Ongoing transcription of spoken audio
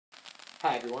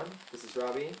Hi everyone, this is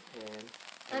Robby and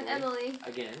I'm Emily.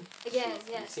 Again, yes.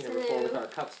 You've seen her before with our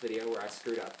cups video where I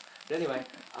screwed up. But anyway,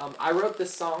 I wrote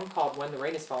this song called When the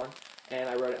Rain Is Falling, and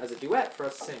I wrote it as a duet for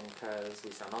us to sing because we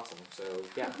sound awesome. So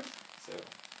yeah, so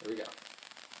here we go.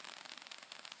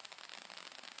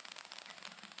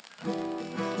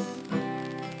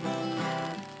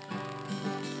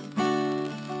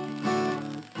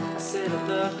 I said I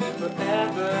love you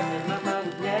forever and my mind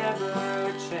would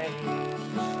never change.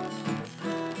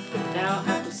 But now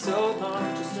after so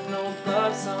long, just an old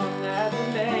love song that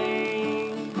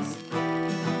remains.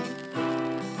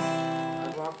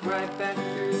 I walk right back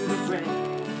through the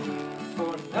rain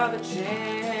for another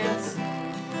chance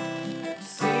to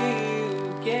see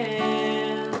you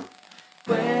again.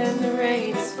 When the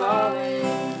rain is falling,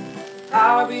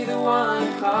 I'll be the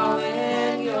one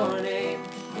calling your name.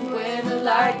 And when the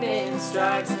lightning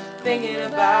strikes, thinking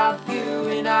about you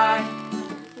and I,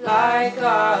 like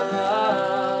our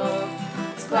love,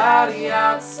 it's cloudy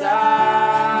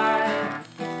outside,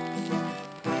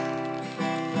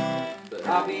 but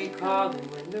I'll be calling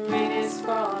when the rain is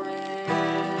falling.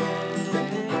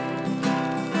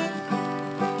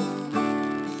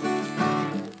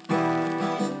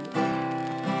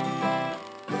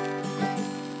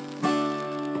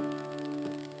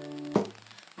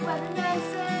 What a nice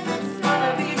sense. One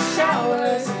of these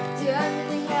showers, Do I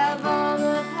really have all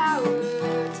the power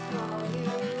to call you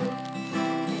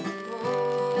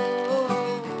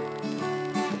anymore?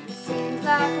 It seems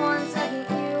like 1 second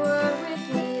you were with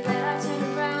me, then I turned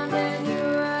around and you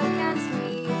were against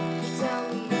me. Tell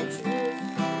me the truth,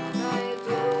 I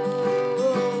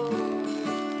adore.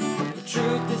 the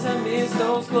truth is I miss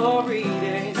those glory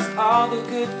days, all the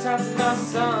good times in our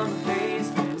summer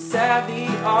days. Sadly,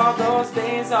 all those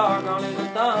days are gone and the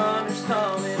thunder's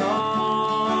coming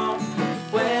on.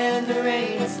 When the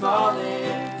rain is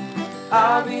falling,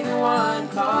 I'll be the one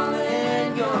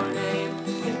calling your name.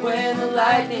 And when the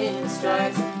lightning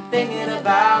strikes, thinking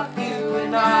about you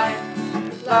and I,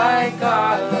 like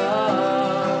our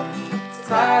love, it's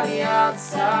cloudy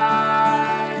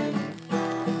outside,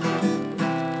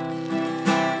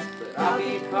 but I'll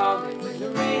be calling when the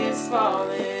rain is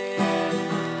falling.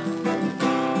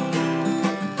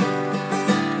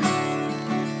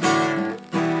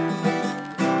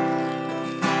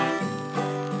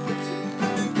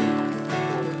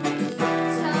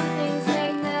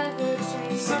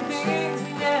 Some things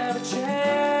may never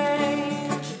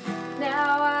change.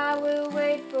 Now I will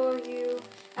wait for you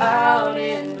Out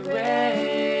in the rain.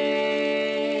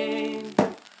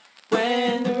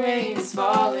 When the rain is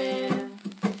falling,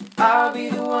 I'll be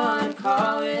the one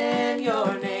calling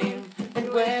your name.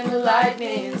 And when the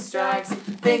lightning strikes,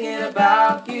 thinking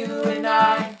about you and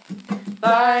I,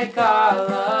 like our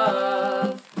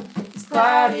love, it's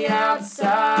cloudy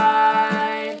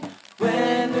outside.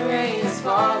 When the rain is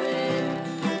falling,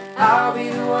 I'll be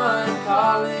the one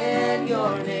calling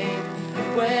your name.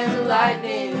 And when the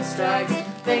lightning strikes,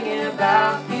 thinking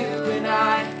about you and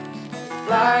I,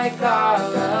 like our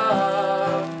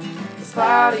love, it's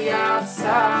cloudy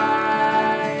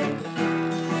outside,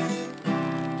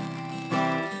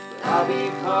 but I'll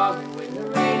be calling when the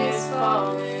rain is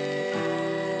falling.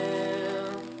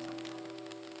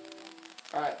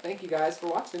 Alright, thank you guys for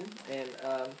watching, and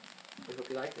we hope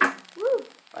you liked it. Woo!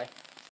 Bye.